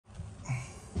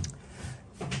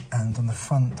And on the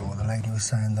front door, the lady was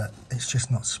saying that it's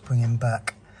just not springing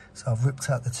back. So I've ripped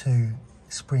out the 2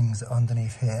 springs that are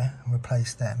underneath here and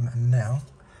replaced them. And now,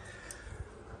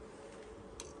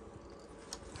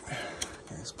 get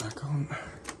this back on.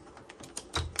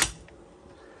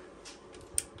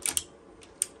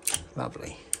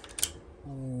 Lovely.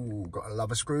 Ooh, gotta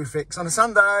love a screw fix on a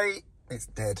Sunday. It's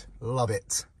dead. Love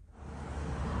it.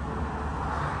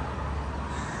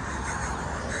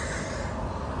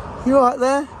 You alright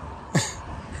there?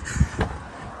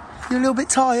 You're a little bit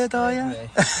tired, are you?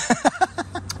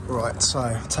 Right,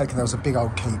 so there was a big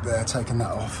old keep there, taking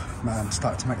that off. Man,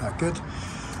 started to make that good.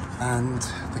 And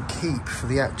the keep for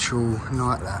the actual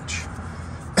night latch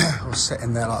was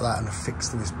sitting there like that and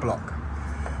affixed to this block.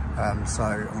 So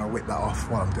I'm going to whip that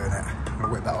off while I'm doing it. I'm going to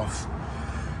whip that off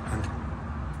and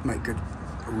make good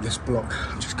all this block.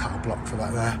 Just cut a block for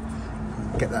that there.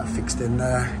 Get that fixed in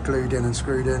there, glued in and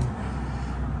screwed in.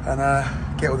 And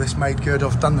get all this made good.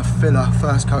 I've done the filler,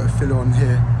 first coat of filler on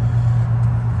here.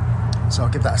 So I'll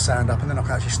give that a sand up and then I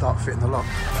can actually start fitting the lock.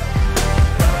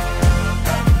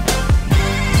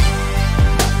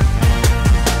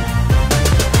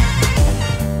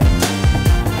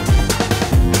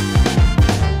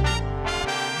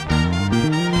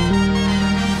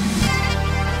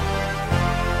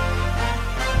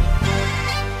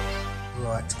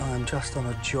 Just on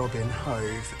a job in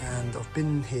Hove, and I've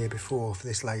been here before for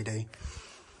this lady.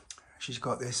 She's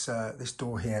got this this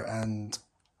door here and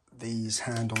these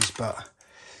handles, but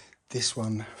this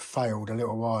one failed a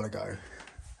little while ago,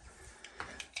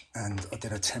 and I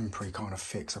did a temporary kind of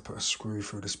fix. I put a screw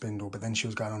through the spindle, but then she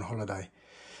was going on holiday,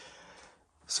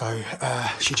 so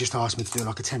she just asked me to do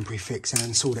like a temporary fix and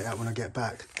then sort it out when I get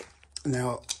back.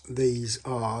 Now these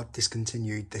are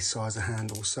discontinued, this size of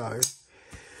handle, so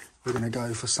we're going to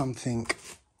go for something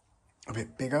a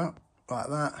bit bigger, like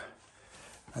that.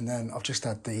 And then I've just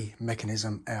had the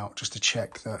mechanism out just to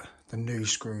check that the new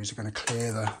screws are going to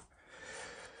clear the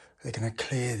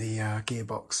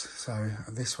gearbox. So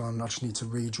this one, I just need to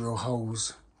re-drill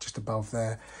holes just above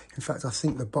there. In fact, I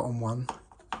think the bottom one,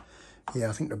 yeah,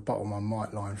 I think the bottom one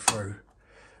might line through.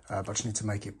 But I just need to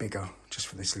make it bigger just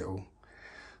for this little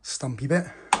stumpy bit.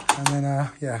 And then,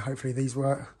 yeah, hopefully these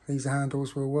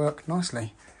handles will work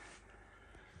nicely.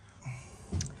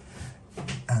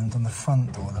 And on the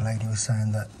front door, the lady was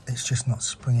saying that it's just not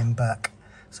springing back.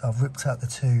 So I've ripped out the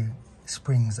 2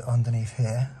 springs that are underneath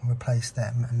here and replaced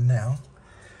them. And now,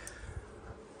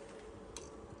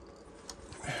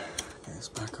 get this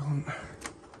back on.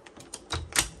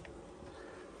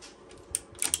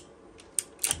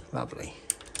 Lovely.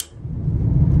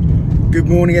 Good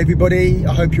morning, everybody.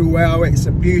 I hope you're well. It's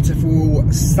a beautiful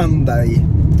Sunday.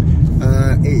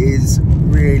 It is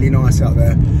really nice out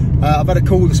there. I've had a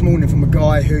call this morning from a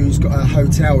guy who's got a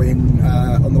hotel in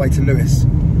on the way to Lewis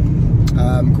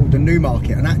called the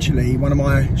Newmarket, and actually one of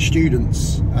my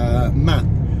students, Matt,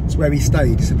 is where he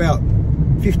stayed. It's about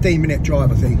 15-minute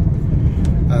drive, I think,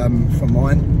 from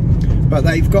mine. But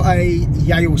they've got a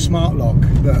Yale Smart Lock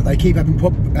that they keep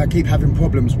having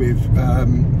problems with.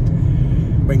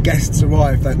 When guests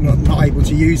arrive, they're not able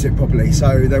to use it properly,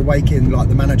 so they're waking like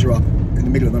the manager up in the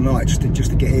middle of the night just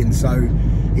to get in. So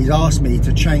he's asked me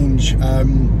to change a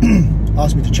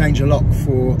lock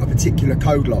for a particular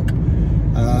code lock,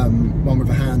 one with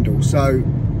a handle. So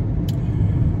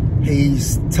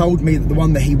he's told me that the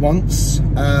one that he wants,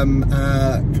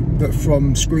 but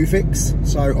from Screwfix.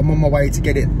 So I'm on my way to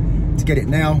get it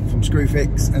now from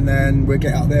Screwfix, and then we'll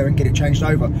get out there and get it changed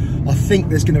over. I think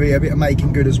there's going to be a bit of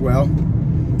making good as well,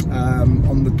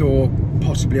 on the door,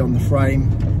 possibly on the frame.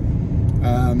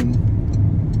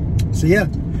 So yeah,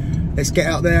 let's get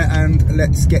out there and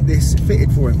let's get this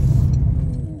fitted for him.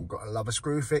 Ooh, gotta love a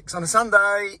screw fix on a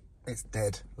Sunday. It's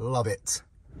dead. Love it.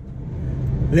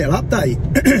 Little update.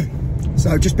 So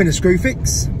I've just been a screw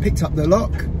fix, picked up the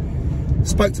lock,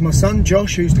 spoke to my son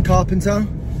Josh, who's the carpenter,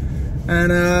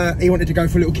 and he wanted to go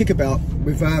for a little kickabout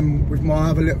with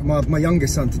my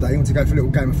youngest son today. He wanted to go for a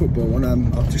little game of football,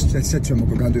 and I've just said to him I'm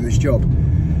going to go and do this job,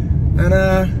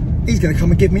 and he's going to come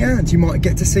and give me a hand. You might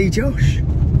get to see Josh,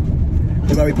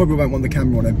 although he probably won't want the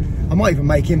camera on him. I might even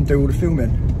make him do all the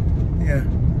filming. Yeah.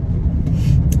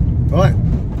 Right,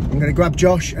 I'm going to grab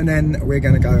Josh and then we're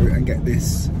going to go and get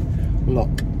this lock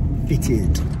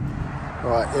fitted.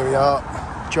 Right, here we are.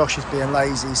 Josh is being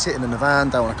lazy, sitting in the van,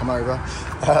 don't want to come over.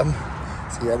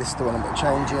 So yeah, this is the one I'm going to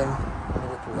change in. I'm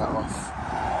going to pull that off.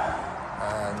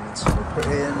 And we'll put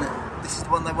in, this is the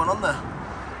one they want on there.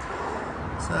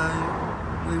 So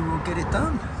we will get it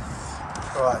done.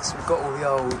 Right, so we've got all the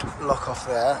old lock off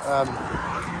there.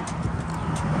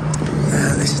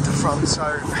 This is the front,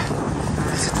 so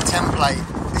this is the template.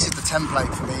 this is the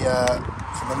template for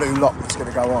the new lock that's going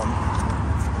to go on,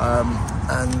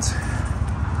 and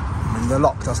I mean, the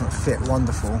lock doesn't fit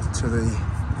wonderful to the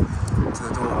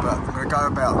door, but I'm going to go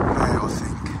about there. I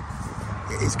think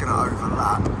it is going to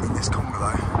overlap in this corner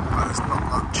though, but there's not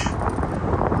much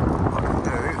I can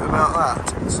do about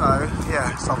that. So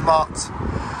yeah, so I've marked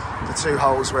the 2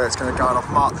 holes where it's going to go, and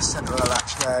I've marked the centre of the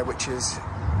latch there, which is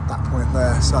that point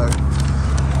there. So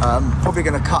probably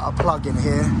going to cut a plug in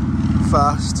here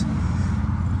first,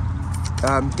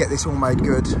 get this all made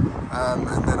good, and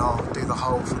then I'll do the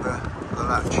hole for the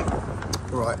latch.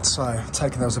 Right, so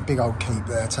there was a big old keep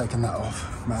there, taking that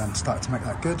off, man, started to make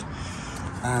that good.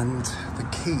 And the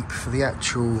keep for the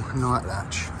actual night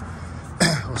latch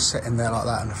was set in there like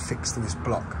that and affixed to this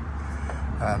block.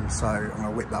 So I'm going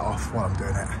to whip that off while I'm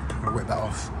doing it. I'm going to whip that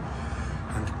off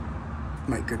and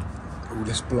make good all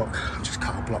this block. I'll just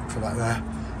cut a block for that there,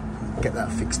 get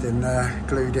that fixed in there,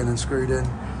 glued in and screwed in,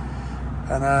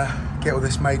 and get all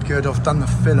this made good. I've done the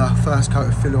filler, first coat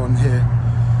of filler on here,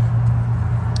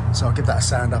 so I'll give that a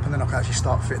sand up, and then I can actually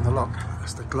start fitting the lock.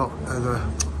 That's the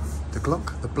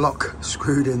block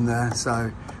screwed in there,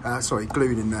 so sorry,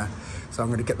 glued in there. So I'm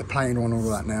going to get the plane on all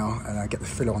that now, and get the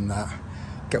filler on that,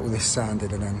 get all this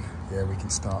sanded, and then yeah, we can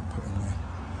start putting the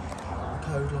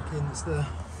code lock in that's there.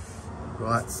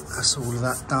 Right, that's all of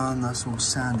that done, that's all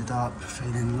sanded up,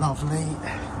 feeling lovely,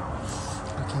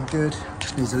 looking good.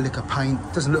 Just needs a lick of paint.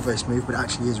 Doesn't look very smooth, but it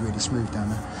actually is really smooth down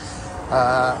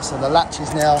there. So the latch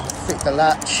is now, fit the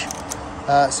latch,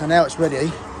 so now it's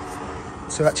ready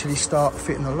to actually start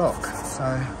fitting the lock. So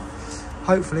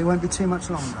hopefully it won't be too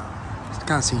much longer. Let's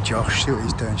go and see Josh, see what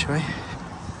he's doing, shall we?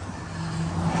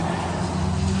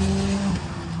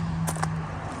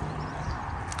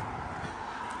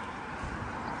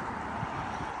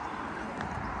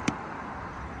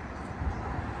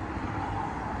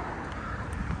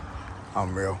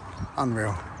 Unreal,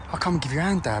 unreal. I'll come and give you a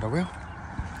hand, Dad, I will.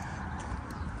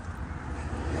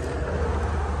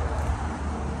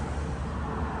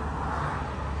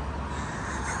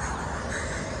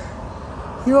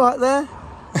 You all right there?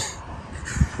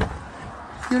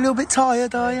 You're a little bit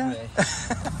tired, are you?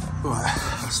 Right,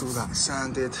 that's all that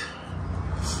sanded.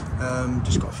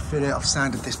 Just got to fill it. I've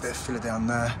sanded this bit of filler down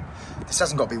there. This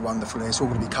hasn't got to be wonderful, it's all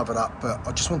going to be covered up, but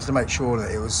I just wanted to make sure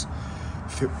that it was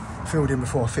filled in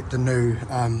before I fit the new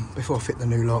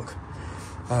lock.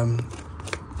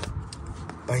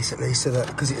 Basically, so that,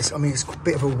 because it's, I mean, it's a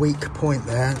bit of a weak point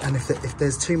there, and if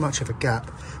there's too much of a gap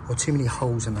or too many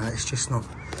holes in that, it's just not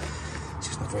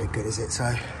very good, is it?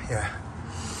 So yeah,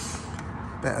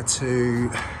 better to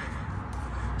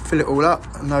fill it all up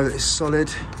and know that it's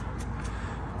solid.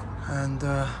 And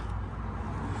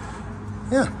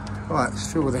yeah, right,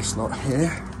 let's fill this lot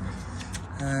here,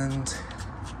 and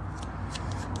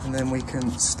then we can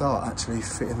start actually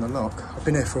fitting the lock. I've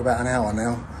been here for about an hour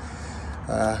now.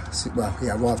 Well,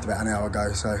 yeah, arrived about an hour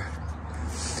ago, so I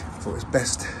thought it was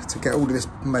best to get all of this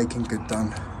making good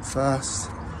done first.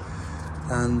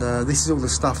 And this is all the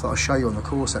stuff that I'll show you on the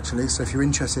course, actually. So if you're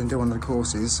interested in doing one of the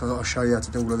courses, I'll show you how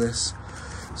to do all of this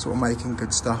sort of making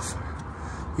good stuff.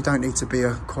 You don't need to be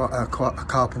a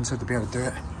carpenter to be able to do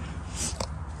it.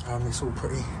 It's all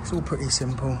pretty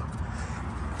simple.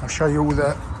 I'll show you all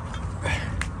the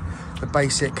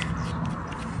basic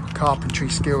carpentry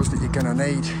skills that you're gonna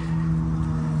need.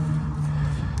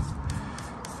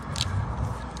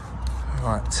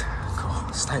 Right, God,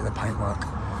 let's take the paintwork.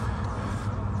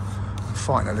 I'm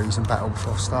fighting a losing battle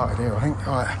before I started here, I think.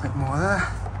 Right, a bit more there.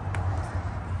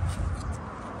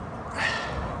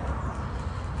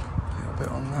 A little bit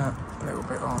on that, a little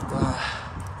bit on there.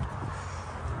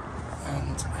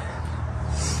 And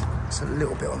it's a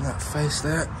little bit on that face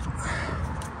there.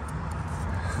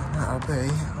 And that'll be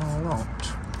our lot.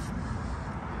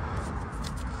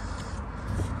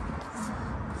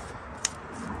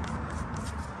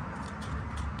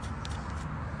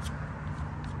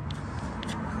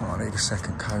 I need a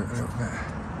second coat a little bit.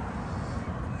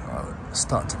 Right, it's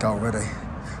starting to go already.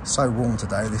 So warm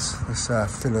today. This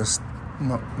filler's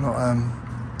not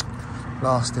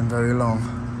lasting very long.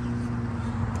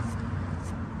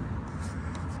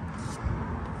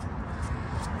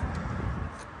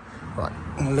 Right,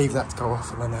 I'm gonna leave that to go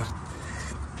off, and then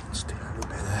just do that a little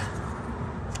bit there.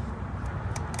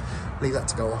 Leave that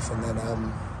to go off, and then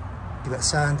give it a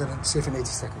sand and see if it needs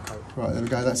a second coat. Right, there we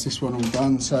go. That's this one all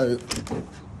done. So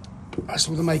that's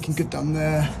all the making good done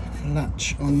there.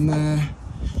 Latch on there.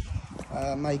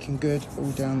 Making good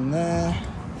all down there,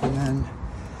 and then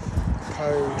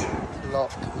code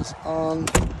lock is on.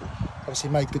 Obviously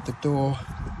made good the door.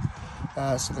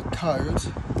 So the code.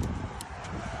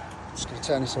 Just going to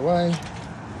turn this away.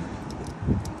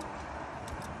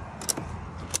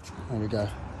 There we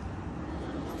go.